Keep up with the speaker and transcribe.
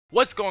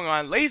What's going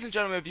on, ladies and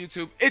gentlemen of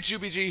YouTube? It's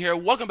UBG here.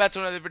 Welcome back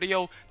to another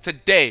video.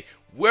 Today,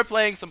 we're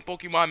playing some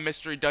Pokemon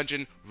Mystery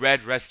Dungeon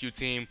Red Rescue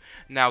Team.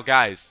 Now,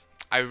 guys,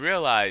 I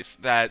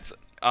realized that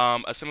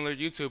a similar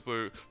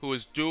YouTuber who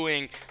was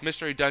doing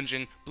Mystery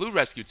Dungeon Blue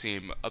Rescue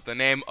Team of the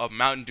name of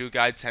Mountain Dew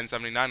Guy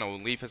 1079. I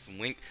will leave his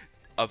link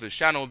of his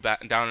channel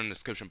down in the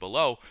description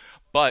below.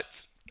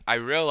 But I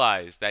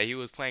realized that he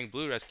was playing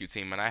Blue Rescue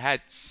Team, and I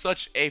had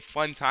such a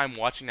fun time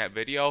watching that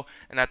video,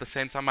 and at the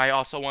same time I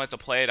also wanted to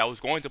play it. I was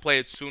going to play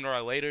it sooner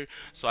or later,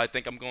 so I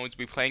think I'm going to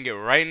be playing it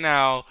right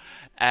now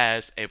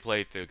as a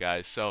playthrough,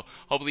 guys. So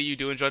hopefully you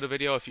do enjoy the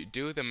video. If you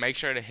do, then make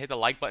sure to hit the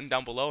like button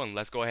down below, and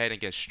let's go ahead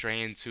and get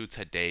straight into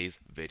today's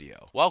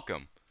video.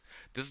 Welcome.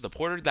 This is the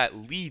portal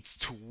that leads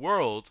to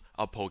World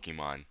of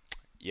Pokemon.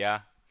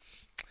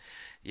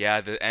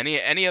 Yeah,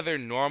 any other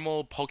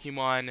normal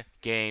Pokemon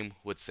game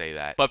would say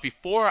that. But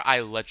before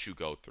I let you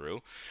go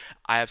through,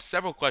 I have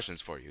several questions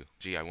for you.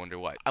 Gee, I wonder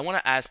what. I want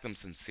to ask them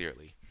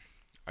sincerely.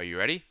 Are you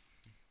ready?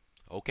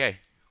 Okay.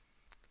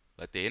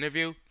 Let the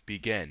interview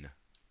begin.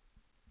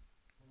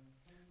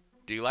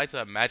 Do you like to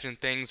imagine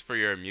things for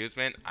your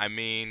amusement? I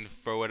mean,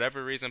 for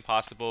whatever reason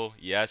possible,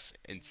 yes,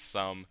 in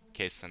some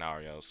case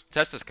scenarios.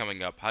 Test is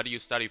coming up. How do you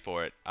study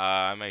for it?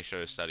 I make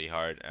sure to study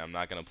hard, and I'm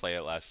not going to play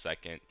it last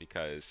second,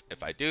 because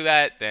if I do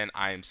that, then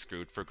I'm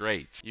screwed for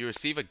grades. You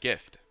receive a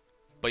gift,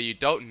 but you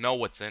don't know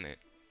what's in it.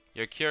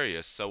 You're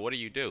curious, so what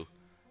do?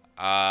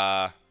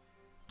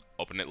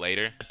 Open it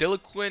later. A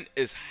delinquent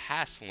is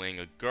hassling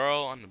a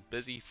girl on a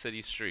busy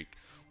city street.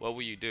 What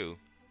will you do?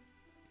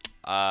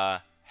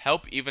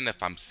 Help even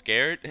if I'm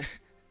scared,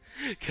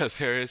 because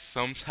there is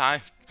some time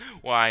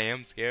where I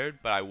am scared,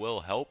 but I will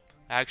help.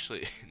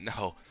 Actually,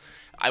 no.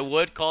 I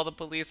would call the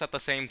police at the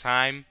same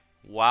time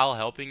while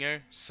helping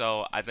her,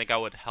 so I think I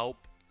would help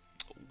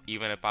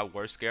even if I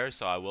were scared,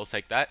 so I will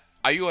take that.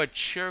 Are you a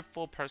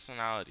cheerful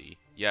personality?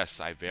 Yes,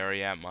 I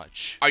very am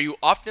much. Are you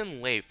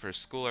often late for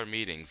school or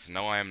meetings?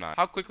 No, I am not.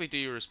 How quickly do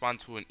you respond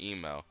to an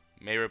email?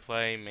 May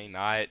reply, may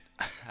not.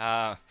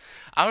 I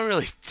don't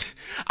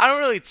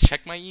really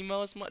check my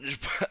email as much,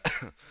 but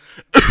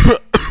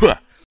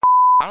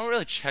I don't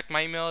really check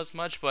my email as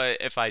much,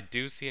 but if I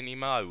do see an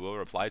email, I will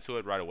reply to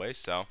it right away.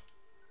 So,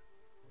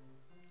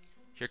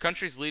 your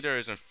country's leader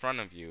is in front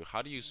of you.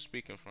 How do you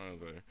speak in front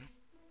of her?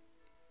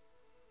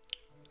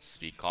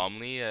 Speak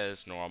calmly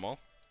as normal.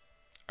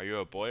 Are you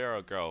a boy or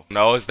a girl?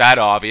 No, is that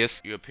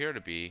obvious? You appear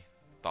to be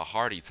the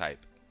hardy type.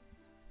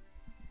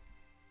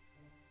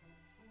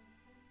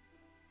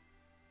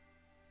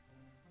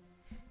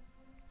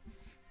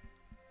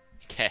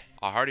 Okay,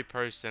 a hardy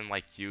person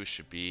like you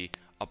should be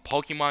a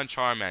Pokemon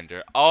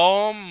Charmander.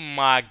 Oh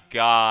my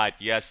god,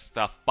 yes,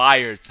 the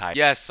fire type.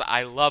 Yes,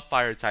 I love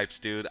fire types,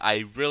 dude.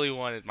 I really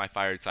wanted my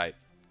fire type.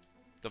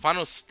 The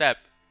final step,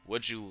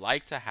 would you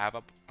like to have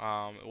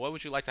what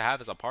would you like to have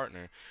as a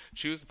partner?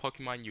 Choose the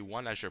Pokemon you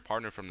want as your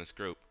partner from this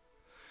group.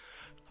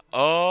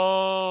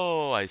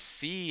 Oh, I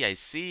see.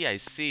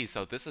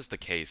 So this is the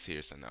case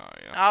here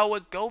scenario. I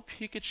would go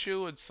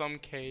Pikachu in some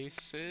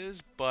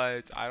cases,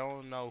 but I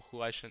don't know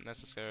who I should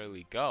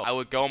necessarily go. I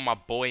would go my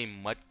boy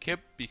Mudkip,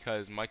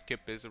 because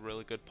Mudkip is a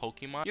really good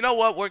Pokemon. You know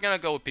what? We're gonna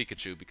go with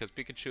Pikachu, because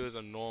Pikachu is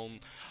a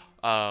known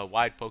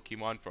wide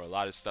Pokemon for a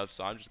lot of stuff,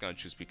 so I'm just gonna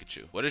choose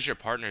Pikachu. What is your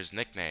partner's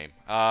nickname?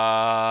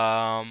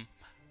 We're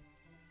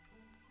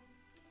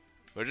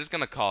just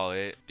gonna call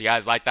it. Do you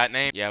guys like that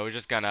name? Yeah, we're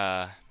just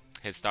gonna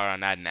hit start on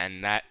that and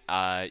end that.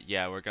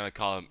 Yeah, we're gonna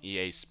call him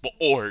EA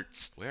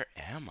Sports. Where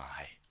am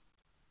I?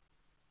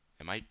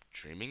 Am I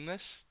dreaming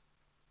this?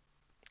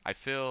 I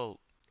feel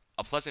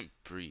a pleasant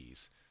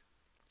breeze.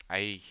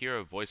 I hear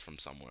a voice from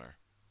somewhere.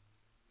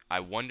 I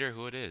wonder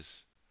who it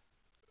is.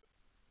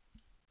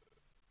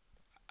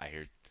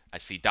 I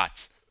see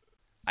dots.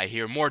 I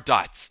hear more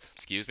dots.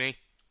 Excuse me?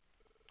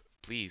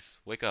 Please,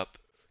 wake up.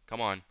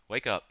 Come on,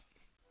 wake up.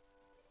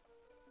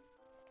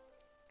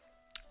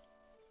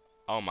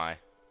 Oh my.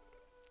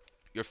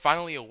 You're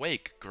finally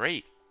awake.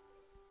 Great.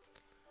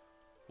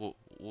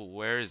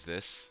 Where is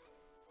this?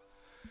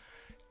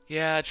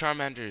 Yeah,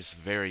 Charmander is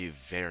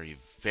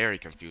very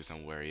confused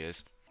on where he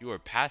is. You are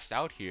passed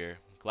out here.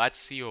 Glad to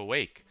see you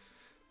awake.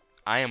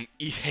 I am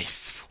EA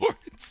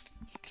Sports.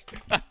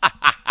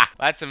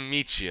 Glad to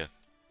meet you.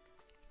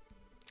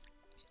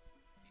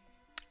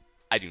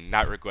 I do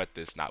not regret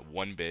this, not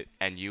one bit.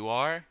 And you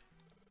are?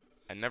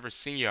 I've never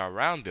seen you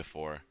around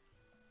before.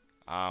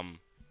 I'm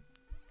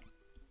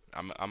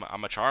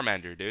a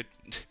Charmander, dude.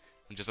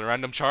 I'm just a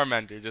random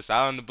Charmander, just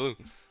out in the blue.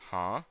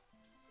 Huh?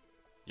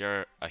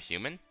 You're a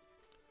human?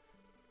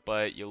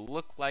 But you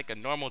look like a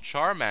normal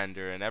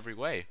Charmander in every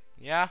way.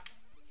 Yeah?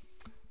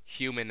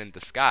 Human in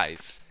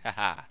disguise.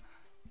 Haha.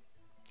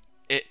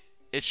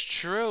 It's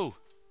true.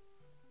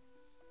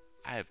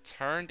 I have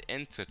turned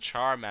into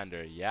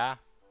Charmander. Yeah?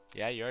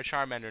 Yeah, you're a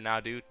Charmander now,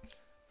 dude.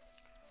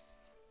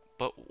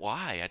 But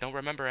why? I don't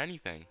remember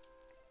anything.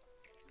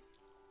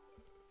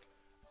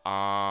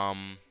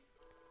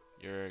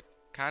 You're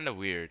kind of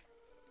weird.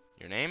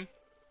 Your name?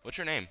 What's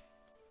your name?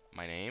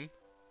 My name?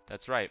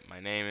 That's right.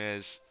 My name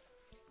is...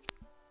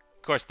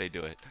 Of course they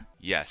do it.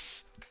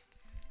 Yes.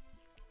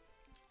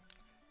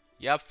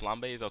 Yep,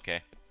 Flambe is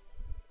okay.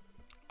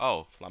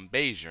 Oh,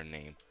 Flambe's your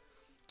name.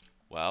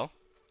 Well,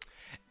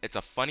 it's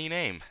a funny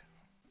name.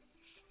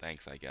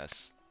 Thanks, I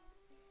guess.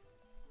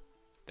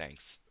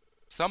 Thanks.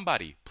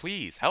 Somebody,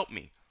 please help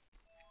me.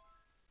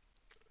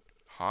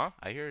 Huh?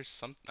 I hear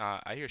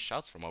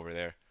shouts from over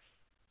there.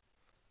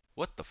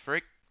 What the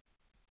frick?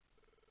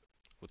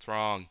 What's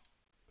wrong?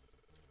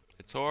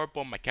 It's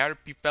horrible. My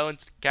caterpie fell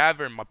into the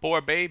cavern. My poor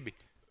baby.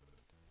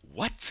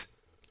 What?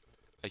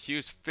 A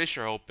huge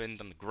fissure opened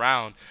on the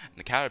ground,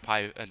 and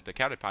the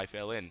caterpie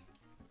fell in.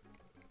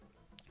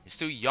 He's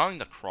too young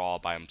to crawl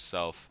by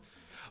himself.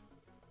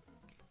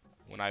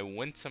 When I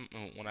went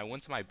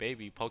to my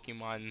baby,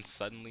 Pokemon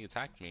suddenly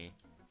attacked me.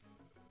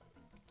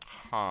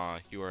 Huh?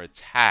 You were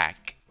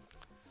attacked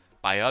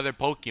by other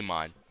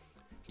Pokemon.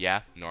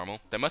 Yeah, normal.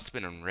 They must have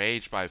been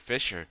enraged by a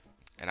fissure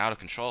and out of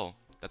control.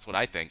 That's what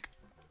I think.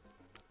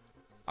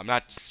 I'm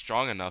not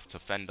strong enough to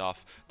fend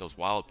off those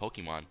wild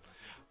Pokemon.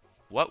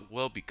 What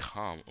will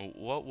become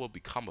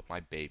of my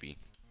baby?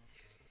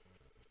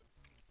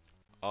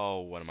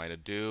 Oh, what am I to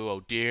do?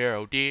 Oh dear,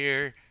 oh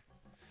dear.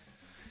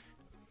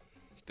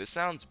 This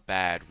sounds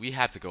bad. We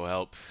have to go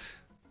help.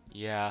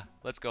 Yeah,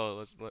 let's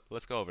go.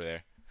 Let's go over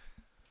there.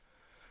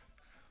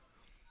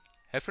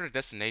 Head for the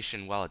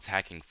destination while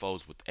attacking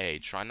foes with A.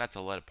 Try not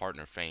to let a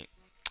partner faint.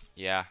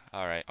 Yeah,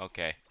 alright,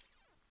 okay.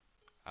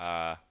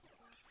 I'm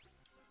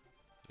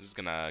just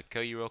gonna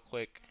kill you real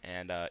quick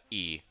and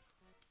E.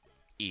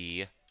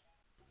 E.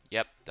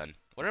 Yep, done.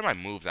 What are my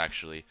moves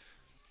actually?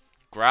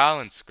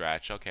 Growl and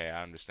Scratch. Okay,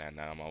 I understand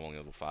that. I'm only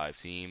level 5.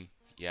 Team.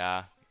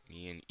 Yeah,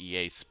 me and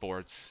EA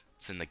Sports.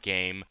 It's in the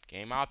game.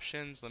 Game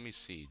options. Let me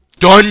see.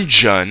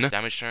 Dungeon.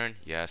 Damage turn.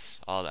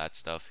 Yes, all that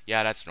stuff.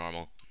 Yeah, that's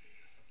normal.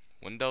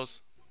 Windows.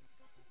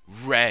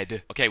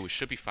 Red. Okay, we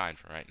should be fine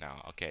for right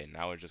now. Okay,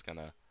 now we're just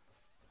gonna.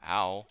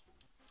 Ow.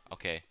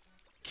 Okay,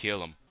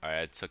 kill him. All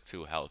right, it took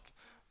 2 health.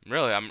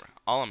 Really,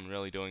 all I'm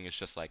really doing is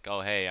just like,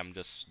 oh hey, I'm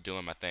just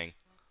doing my thing.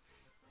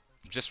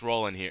 I'm just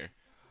rolling here.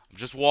 I'm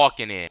just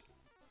walking in.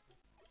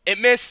 It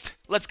missed.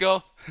 Let's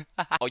go.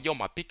 Oh, yo,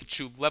 my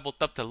Pikachu leveled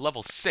up to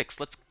level 6.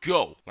 Let's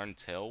go. Learn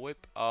Tail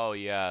Whip. Oh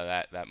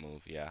yeah, that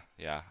move. Yeah,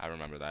 I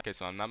remember that. Okay,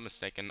 so I'm not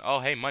mistaken. Oh,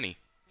 hey, money.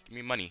 Give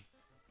me money.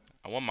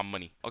 I want my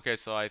money. Okay,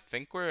 so I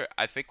think we're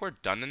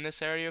done in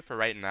this area for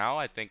right now.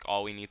 I think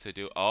all we need to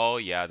do. Oh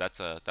yeah, that's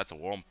a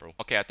Wurmple.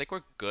 Okay, I think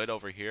we're good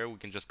over here. We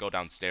can just go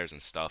downstairs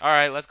and stuff. All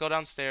right, let's go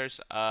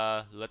downstairs.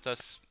 Let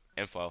us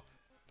info.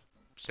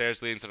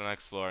 Stairs leading to the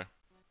next floor.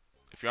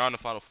 If you're on the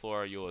final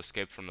floor, you'll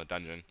escape from the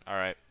dungeon.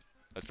 Alright,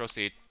 let's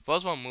proceed.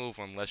 Flows won't move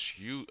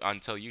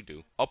until you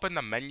do. Open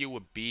the menu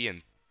with B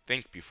and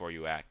think before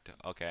you act.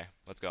 Okay,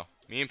 let's go.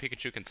 Me and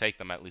Pikachu can take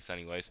them at least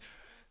anyways.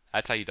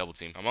 That's how you double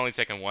team. I'm only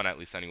taking 1 at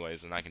least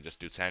anyways, and I can just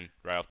do 10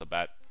 right off the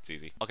bat. It's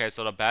easy. Okay,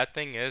 so the bad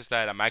thing is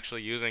that I'm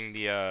actually using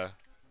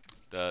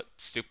the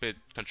stupid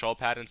control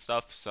pad and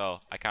stuff, so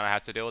I kind of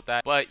have to deal with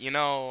that. But you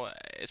know,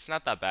 it's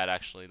not that bad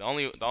actually. The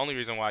only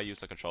reason why I use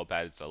the control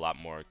pad is a lot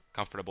more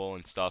comfortable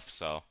and stuff,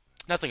 so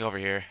nothing over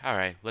here.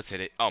 Alright, let's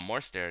hit it. Oh,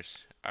 more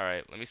stairs.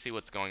 Alright, let me see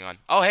what's going on.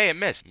 Oh, hey, it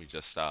missed. We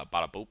just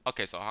bada boop.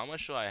 Okay, so how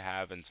much do I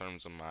have in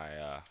terms of my,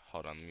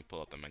 hold on, let me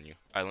pull up the menu.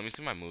 Alright, let me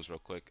see my moves real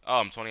quick. Oh,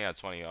 I'm 20 out of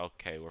 20.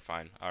 Okay, we're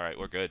fine. Alright,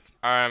 we're good.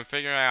 Alright, I'm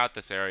figuring out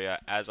this area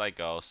as I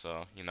go,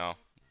 so, you know,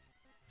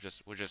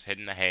 we're just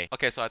hitting the hay.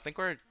 Okay, so I think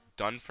we're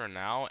done for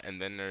now, and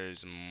then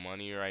there's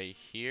money right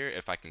here.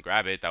 If I can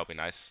grab it, that would be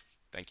nice.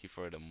 Thank you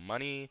for the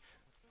money.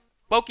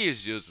 Pokey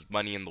has used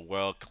money in the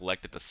world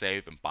collected to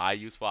save and buy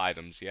useful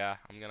items. Yeah,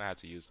 I'm gonna have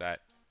to use that.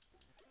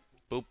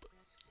 Boop.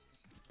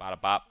 Bada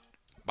bop.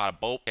 Bada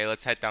boop. Okay,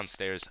 let's head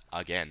downstairs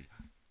again.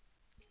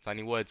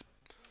 Tiny Woods.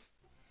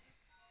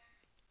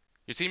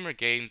 Your team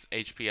regains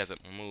HP as it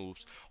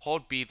moves.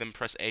 Hold B, then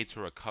press A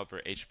to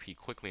recover HP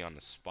quickly on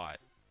the spot.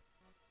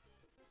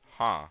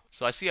 Huh.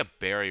 So I see a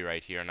berry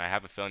right here, and I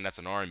have a feeling that's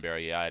an orange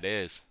berry. Yeah, it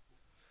is.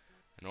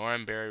 An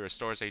orange berry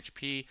restores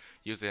HP.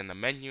 Use it in the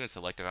menu and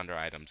select it under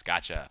items.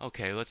 Gotcha.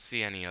 Okay, let's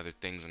see any other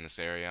things in this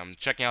area. I'm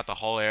checking out the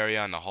whole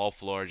area and the whole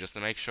floor just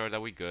to make sure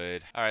that we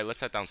good. Alright, let's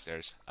head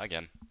downstairs.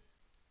 Again.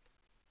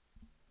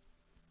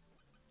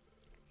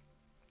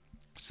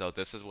 So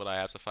this is what I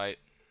have to fight?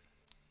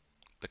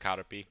 The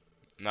Caterpie?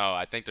 No,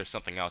 I think there's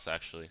something else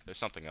actually. There's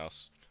something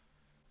else.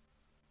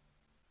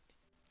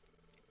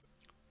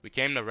 We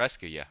came to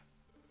rescue you.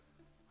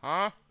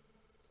 Huh?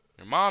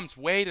 Your mom's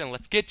waiting.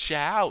 Let's get you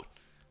out.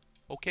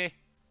 Okay.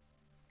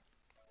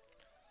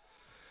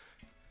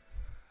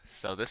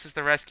 So this is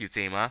the rescue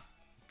team, huh?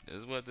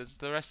 This is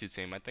the rescue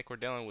team. I think we're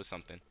dealing with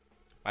something.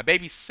 My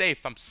baby's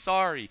safe. I'm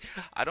sorry.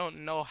 I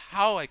don't know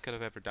how I could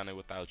have ever done it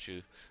without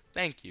you.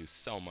 Thank you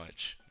so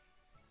much.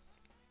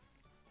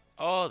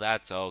 Oh,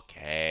 that's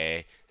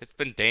okay. It's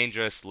been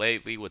dangerous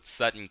lately with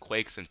sudden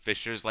quakes and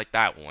fissures like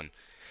that one.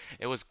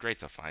 It was great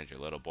to find your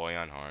little boy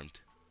unharmed.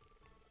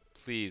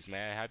 Please,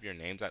 may I have your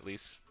names at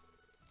least?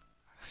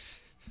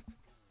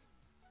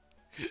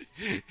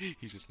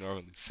 He just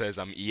normally says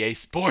I'm EA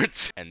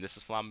Sports. And this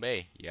is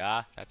Flambe.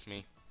 Yeah, that's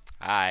me.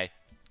 Hi.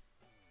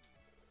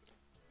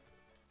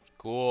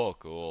 Cool,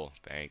 cool.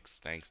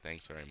 Thanks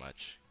very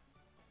much.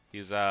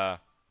 He's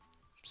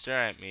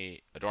staring at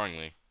me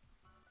adoringly.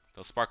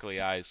 Those sparkly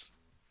eyes.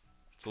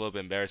 It's a little bit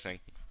embarrassing.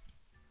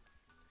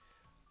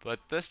 But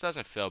this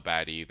doesn't feel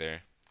bad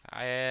either.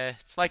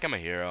 It's like I'm a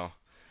hero.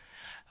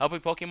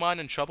 Helping Pokemon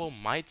in trouble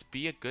might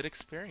be a good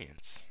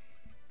experience.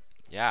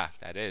 Yeah,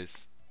 that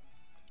is.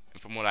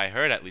 And from what I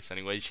heard, at least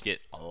anyway, you should get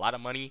a lot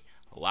of money,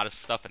 a lot of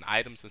stuff and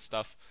items and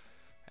stuff.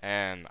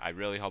 And I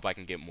really hope I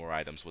can get more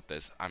items with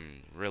this.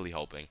 I'm really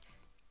hoping.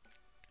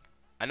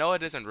 I know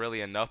it isn't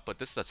really enough, but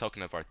this is a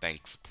token of our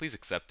thanks. Please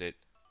accept it.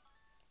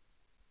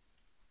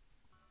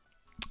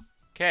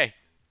 Okay.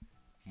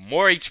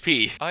 More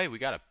HP. Oh, hey, we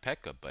got a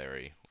Pekka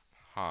berry.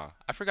 Huh.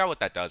 I forgot what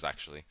that does,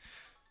 actually.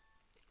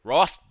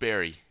 Rost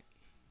berry.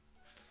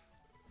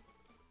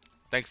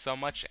 Thanks so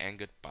much, and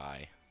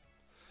goodbye.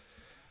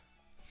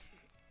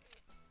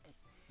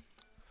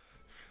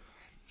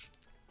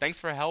 Thanks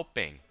for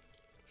helping.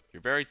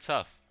 You're very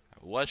tough.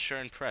 I was sure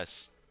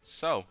impressed.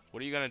 So,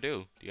 what are you gonna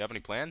do? Do you have any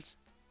plans?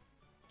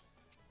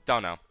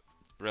 Don't know.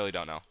 Really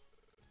don't know.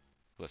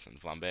 Listen,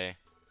 Flambe.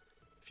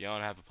 If you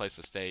don't have a place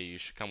to stay, you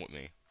should come with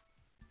me.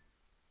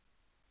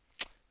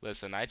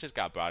 Listen, I just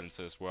got brought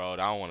into this world.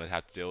 I don't want to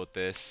have to deal with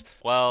this.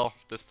 Well,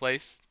 this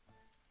place.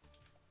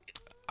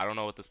 I don't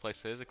know what this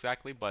place is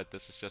exactly, but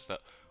this is just a...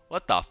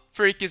 What the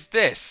freak is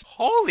this?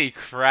 Holy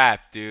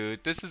crap,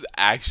 dude. This is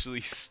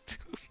actually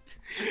stupid.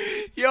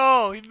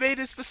 Yo, he made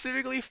it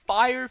specifically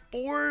fire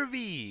for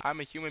me. I'm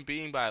a human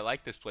being, but I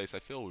like this place. I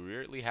feel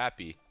weirdly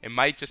happy. It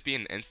might just be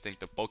an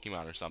instinct of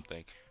Pokemon or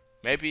something.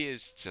 Maybe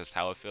it's just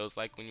how it feels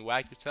like when you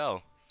wag your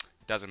tail.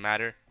 It doesn't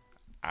matter.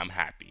 I'm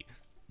happy.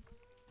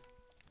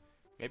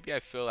 Maybe I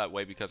feel that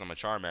way because I'm a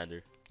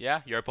Charmander.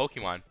 Yeah, you're a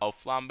Pokemon. Oh,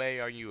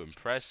 Flambe, are you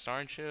impressed,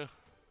 aren't you?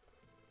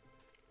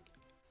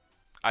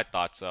 I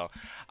thought so.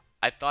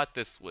 I thought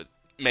this would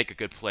make a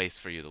good place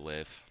for you to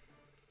live.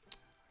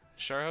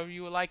 Sure hope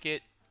you would like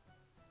it.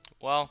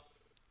 Well,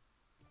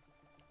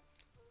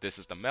 this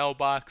is the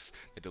mailbox.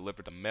 They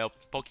delivered the mail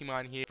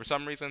Pokemon here. For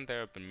some reason, there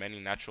have been many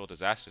natural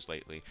disasters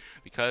lately.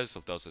 Because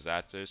of those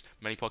disasters,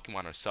 many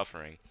Pokemon are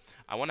suffering.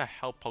 I want to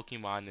help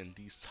Pokemon in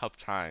these tough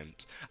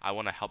times. I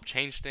want to help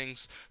change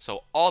things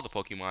so all the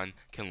Pokemon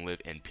can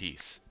live in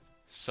peace.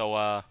 So,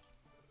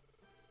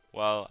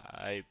 well,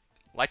 I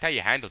liked how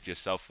you handled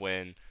yourself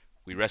when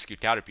we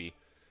rescued Caterpie.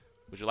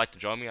 Would you like to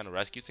join me on a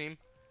rescue team?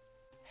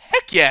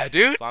 Heck yeah,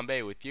 dude!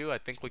 Flambe, with you, I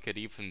think we could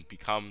even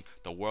become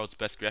the world's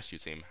best rescue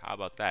team. How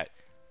about that?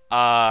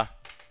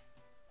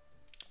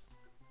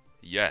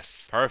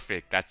 Yes.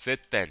 Perfect. That's it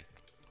then.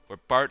 We're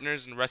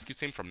partners in the rescue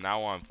team from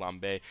now on,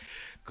 Flambe.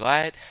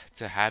 Glad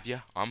to have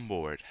you on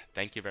board.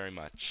 Thank you very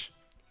much.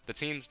 The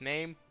team's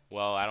name?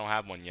 Well, I don't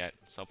have one yet.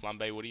 So,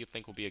 Flambe, what do you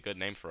think will be a good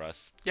name for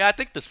us? Yeah, I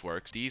think this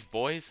works. These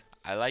boys?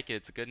 I like it.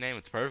 It's a good name.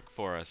 It's perfect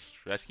for us.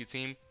 Rescue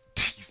team?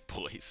 These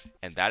boys.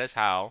 And that is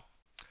how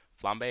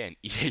Flambe and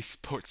EA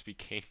Sports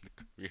became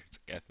the career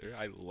together.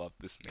 I love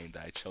this name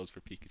that I chose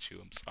for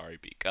Pikachu. I'm sorry,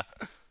 Pika.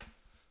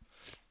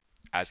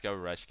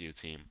 Asgo Rescue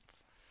Team.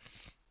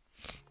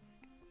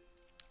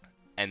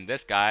 And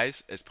this,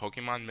 guys, is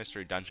Pokemon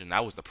Mystery Dungeon.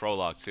 That was the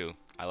prologue, too.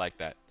 I like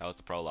that. That was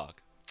the prologue.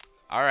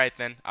 Alright,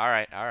 then.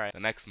 Alright. The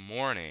next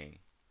morning.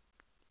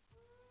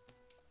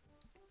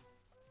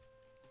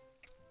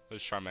 What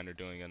is Charmander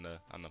doing on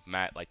the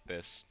mat like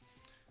this?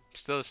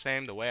 Still the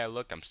same, the way I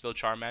look, I'm still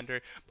Charmander,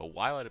 but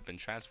why would I have been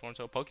transformed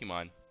to a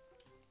Pokemon?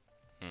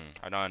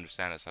 I don't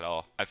understand this at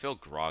all. I feel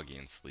groggy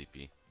and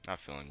sleepy. Not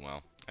feeling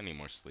well. I need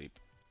more sleep.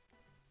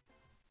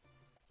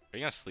 Are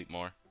you gonna sleep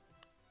more?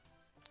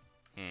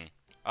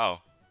 Oh.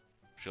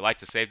 Would you like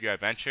to save your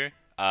adventure?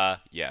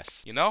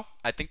 Yes. You know,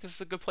 I think this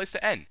is a good place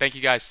to end. Thank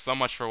you guys so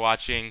much for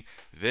watching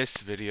this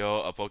video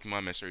of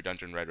Pokemon Mystery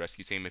Dungeon Red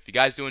Rescue Team. If you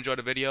guys do enjoy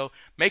the video,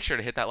 make sure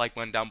to hit that like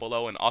button down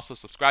below and also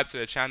subscribe to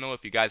the channel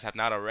if you guys have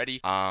not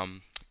already.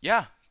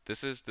 Yeah,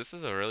 this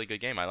is a really good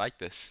game. I like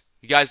this.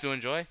 If you guys do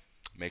enjoy,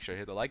 make sure to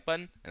hit the like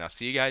button, and I'll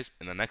see you guys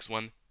in the next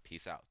one.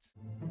 Peace out.